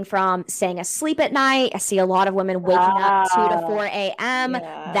everything from staying asleep at night, I see a lot of women waking up 2 to 4 a.m.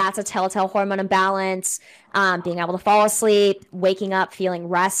 That's a telltale hormone imbalance. Being able to fall asleep, waking up feeling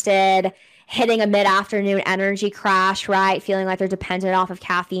rested, hitting a mid-afternoon energy crash, right? Feeling like they're dependent off of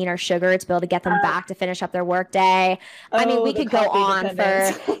caffeine or sugar to be able to get them back to finish up their workday. I mean, we could go on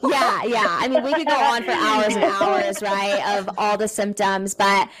for, I mean, we could go on for hours and hours, right, of all the symptoms.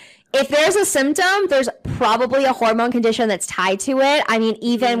 But if there's a symptom, there's probably a hormone condition that's tied to it. I mean,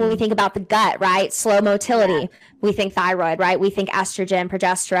 even when we think about the gut, right? Slow motility, we think thyroid, right? We think estrogen,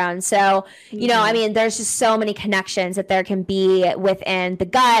 progesterone. So, you know, I mean, there's just so many connections that there can be within the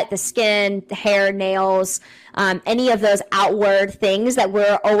gut, the skin, the hair, nails, any of those outward things that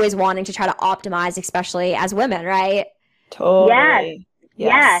we're always wanting to try to optimize, especially as women, right? Totally.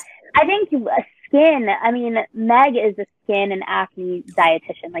 Yes. I think skin, I mean, Meg is a skin and acne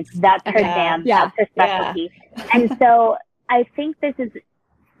dietitian. Like, that's her that's her specialty. Yeah. And so I think it's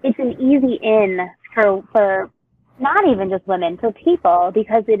an easy in for not even just women, for people,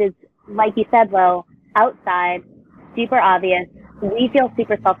 because it is, like you said, Lo, outside, super obvious. We feel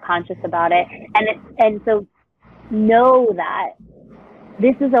super self-conscious about it. And so know that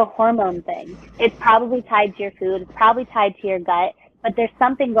this is a hormone thing. It's probably tied to your food. It's probably tied to your gut, but there's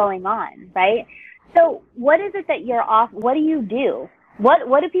something going on, right? So what is it that you're off? What do you do?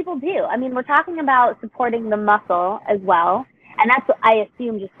 What do people do? I mean, we're talking about supporting the muscle as well. And that's, I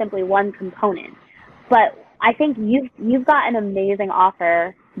assume, just simply one component. But I think you've got an amazing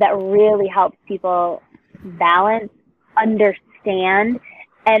offer that really helps people balance, understand,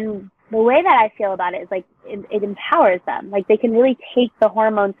 and the way that I feel about it is like it empowers them. Like, they can really take the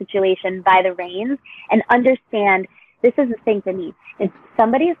hormone situation by the reins and understand, this is the thing for me. If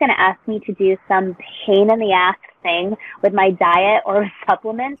somebody is going to ask me to do some pain in the ass thing with my diet or with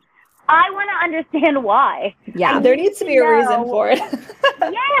supplements, I want to understand why. Yeah, there needs to be a reason for it. Or guess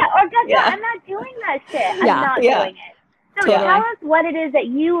what? I'm not doing that shit. I'm not doing it. So tell us what it is that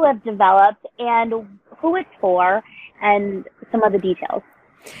you have developed and who it's for and some of the details.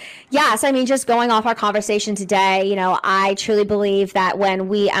 Yes, I mean, just going off our conversation today, you know, I truly believe that when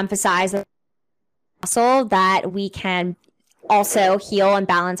we emphasize the muscle, that we can also heal and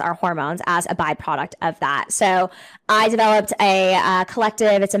balance our hormones as a byproduct of that. So I developed a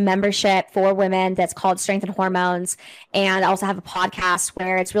collective. It's a membership for women that's called Strength and Hormones. And I also have a podcast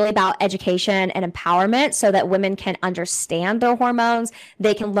where it's really about education and empowerment so that women can understand their hormones.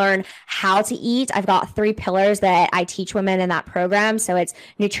 They can learn how to eat. I've got 3 pillars that I teach women in that program. So it's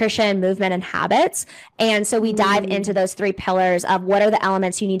nutrition, movement, and habits. And so we dive into those 3 pillars of what are the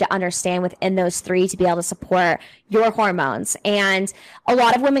elements you need to understand within those 3 to be able to support your hormones. And a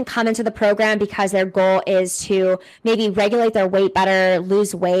lot of women come into the program because their goal is to maybe regulate their weight better,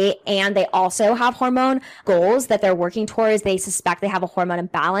 lose weight, and they also have hormone goals that they're working towards. They suspect they have a hormone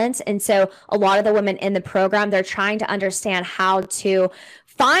imbalance. And so a lot of the women in the program, they're trying to understand how to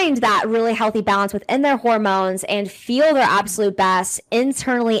find that really healthy balance within their hormones and feel their absolute best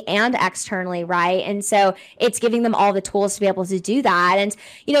internally and externally, right? And so it's giving them all the tools to be able to do that. And,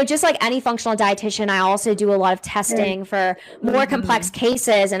 you know, just like any functional dietitian, I also do a lot of testing for more complex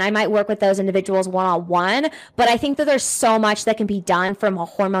cases, and I might work with those individuals one-on-one. But I think that there's so much that can be done from a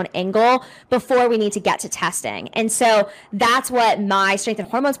hormone angle before we need to get to testing. And so that's what my Strength and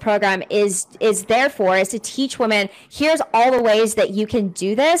Hormones program is there for, is to teach women, here's all the ways that you can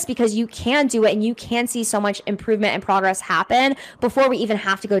do this, because you can do it and you can see so much improvement and progress happen before we even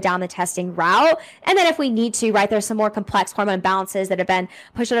have to go down the testing route. And then if we need to, right, there's some more complex hormone imbalances that have been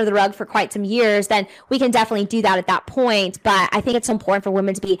pushed under the rug for quite some years, then we can definitely do that at that point. But I think it's important for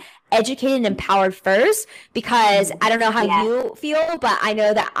women to be educated and empowered first, because I don't know how you feel, but I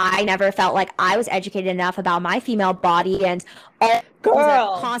know that I never felt like I was educated enough about my female body and all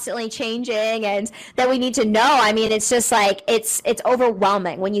are constantly changing and that we need to know. I mean, it's just like, it's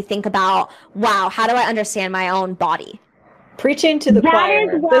overwhelming when you think about, wow, how do I understand my own body? Preaching to the choir.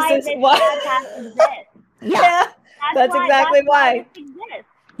 This is why podcast exists. That's exactly why.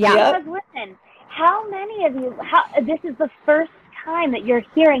 Because listen, how many of you, this is the first time that you're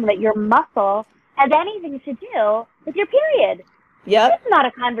hearing that your muscle has anything to do with your period. It's not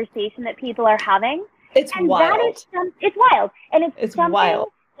a conversation that people are having. It's wild. It's wild. And it's something wild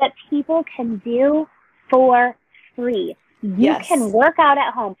that people can do for free. You can work out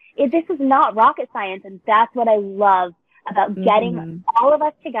at home. This is not rocket science, and that's what I love about getting all of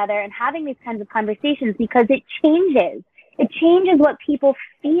us together and having these kinds of conversations, because it changes. It changes what people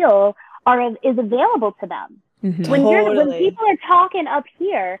feel is available to them. When people are talking up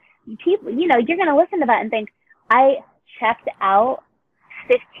here, people, you know, you're going to listen to that and think, I checked out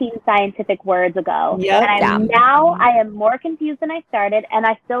 15 scientific words ago. And I am more confused than I started, and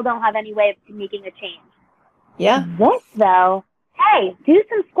I still don't have any way of making a change. This, though, hey, do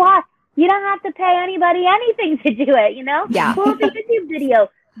some squats. You don't have to pay anybody anything to do it, you know? Pull up a YouTube video.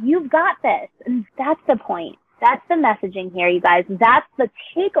 You've got this. And that's the point. That's the messaging here, you guys. That's the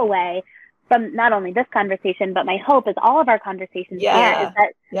takeaway from not only this conversation, but my hope is all of our conversations here is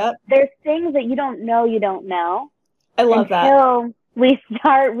that there's things that you don't know. I love that. we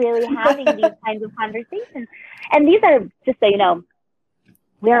start really having these kinds of conversations. And these are, just so you know,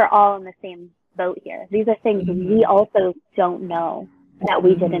 we're all in the same boat here. These are things we also don't know that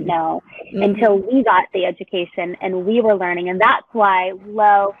we didn't know until we got the education and we were learning. And that's why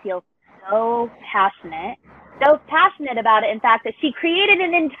Lo feels so passionate about it, in fact, that she created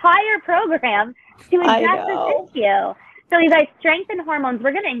an entire program to address this issue. So you guys, strength and hormones,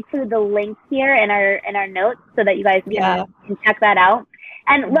 we're going to include the link here in our notes so that you guys can check that out.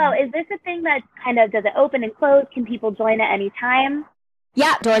 And Lo, is this a thing that kind of, does it open and close? Can people join at any time?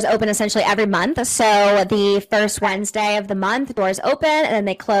 Yeah, doors open essentially every month. So the first Wednesday of the month, doors open, and then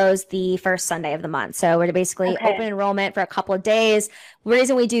they close the first Sunday of the month. So we're basically open enrollment for a couple of days. The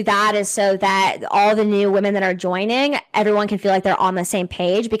reason we do that is so that all the new women that are joining, everyone can feel like they're on the same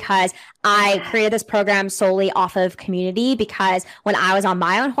page, because I created this program solely off of community, because when I was on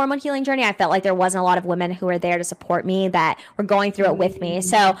my own hormone healing journey, I felt like there wasn't a lot of women who were there to support me, that were going through it with me.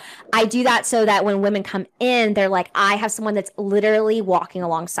 So I do that so that when women come in, they're like, I have someone that's literally walking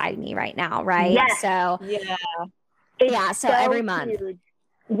alongside me right now, right? Yes. So so every month. Huge.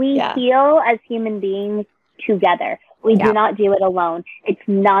 We heal as human beings together. We do not do it alone. It's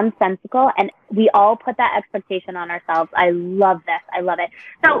nonsensical, and we all put that expectation on ourselves. I love this. I love it.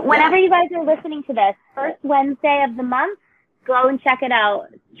 So whenever you guys are listening to this, first Wednesday of the month, go and check it out.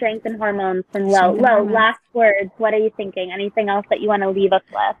 Strength and Hormones from Lo. Lo, last words. What are you thinking? Anything else that you want to leave us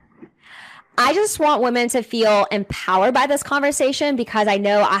with? I just want women to feel empowered by this conversation, because I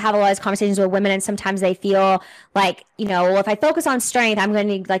know I have a lot of conversations with women, and sometimes they feel like, you know, well, if I focus on strength, I'm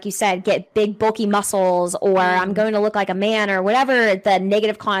going to, like you said, get big, bulky muscles, or I'm going to look like a man, or whatever the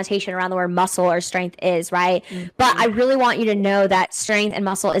negative connotation around the word muscle or strength is, right? But I really want you to know that strength and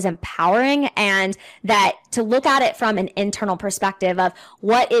muscle is empowering, and that to look at it from an internal perspective of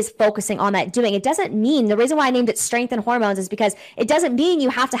what is focusing on that doing. It doesn't mean, the reason why I named it Strength and Hormones is because it doesn't mean you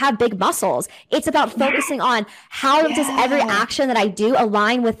have to have big muscles. It's about focusing on how does every action that I do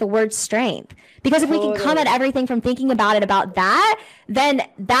align with the word strength. Because if we can come at everything from thinking about it about that, then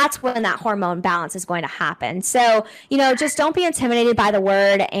that's when that hormone balance is going to happen. So, you know, just don't be intimidated by the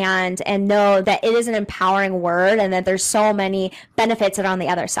word, and know that it is an empowering word, and that there's so many benefits that are on the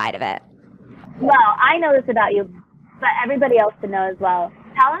other side of it. Well, I know this about you, but everybody else should know as well.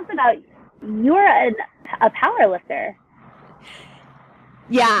 Tell us about, you're a power lifter.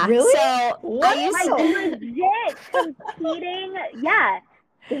 Yeah. Really? So what? I used to legit competing. Yeah.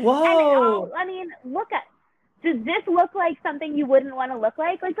 Whoa. And, I mean, does this look like something you wouldn't want to look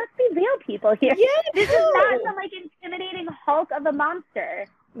like? Like, let's be real, people here. Yeah, this is not some, like, intimidating Hulk of a monster.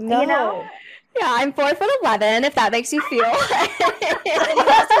 No. You know? Yeah, I'm 4'11", if that makes you feel any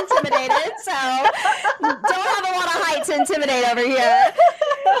less intimidated. So don't have a lot of height to intimidate over here.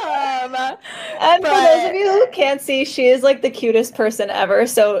 And for those of you who can't see, she is like the cutest person ever.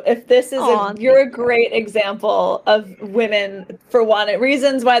 So if this is you're a great example of women, for one,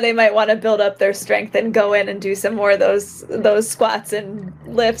 reasons why they might want to build up their strength and go in and do some more of those squats and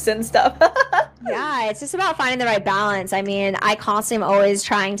lifts and stuff. Yeah, it's just about finding the right balance. I mean, I constantly am always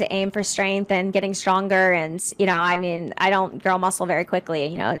trying to aim for strength and getting stronger. And, you know, I mean, I don't grow muscle very quickly.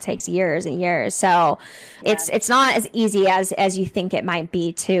 You know, it takes years and years. So it's not as easy as you think it might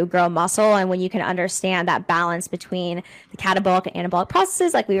be to grow muscle. And when you can understand that balance between the catabolic and anabolic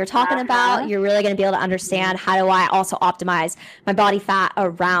processes, like we were talking about, you're really going to be able to understand how do I also optimize my body fat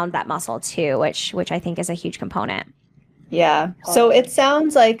around that muscle too, which I think is a huge component. Yeah. So it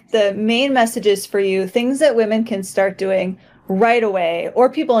sounds like the main messages for you, things that women can start doing right away, or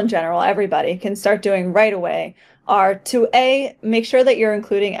people in general, everybody can start doing right away, are to make sure that you're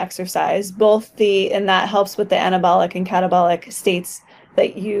including exercise, and that helps with the anabolic and catabolic states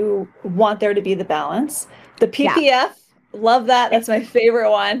that you want there to be the balance. The PPF, love that. That's my favorite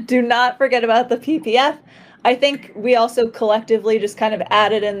one. Do not forget about the PPF. I think we also collectively just kind of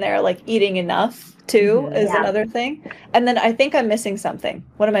added in there, like eating enough too is another thing. And then I think I'm missing something.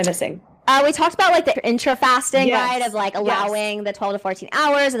 What am I missing? We talked about like the intra fasting, right? Of like allowing the 12 to 14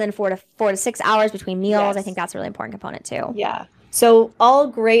 hours and then 4 to 6 hours between meals. I think that's a really important component too. Yeah. So all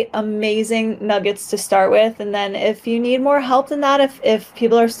great, amazing nuggets to start with. And then if you need more help than that, if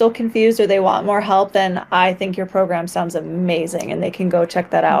people are still confused or they want more help, then I think your program sounds amazing and they can go check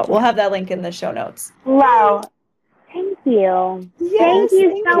that out. We'll have that link in the show notes. Wow. Thank you. Yes, thank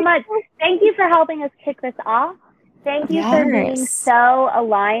you so much. Thank you for helping us kick this off. Thank you for being so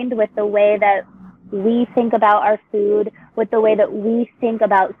aligned with the way that we think about our food, with the way that we think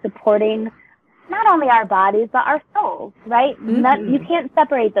about supporting not only our bodies, but our souls, right? You can't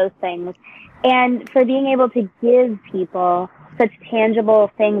separate those things. And for being able to give people such tangible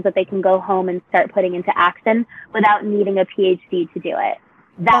things that they can go home and start putting into action without needing a PhD to do it.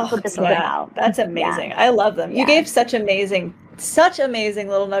 That's what this is about. That's amazing. Yeah. I love them. You gave such amazing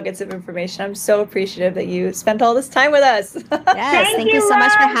little nuggets of information. I'm so appreciative that you spent all this time with us. Yes, thank you so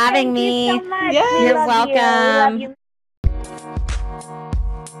much for having me. Thank you so much. Yes. You're welcome. We love you.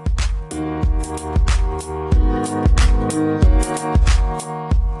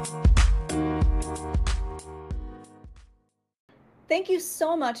 Thank you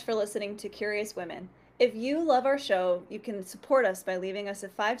so much for listening to Curious Women. If you love our show, you can support us by leaving us a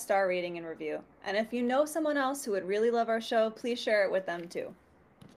 5-star rating and review. And if you know someone else who would really love our show, please share it with them too.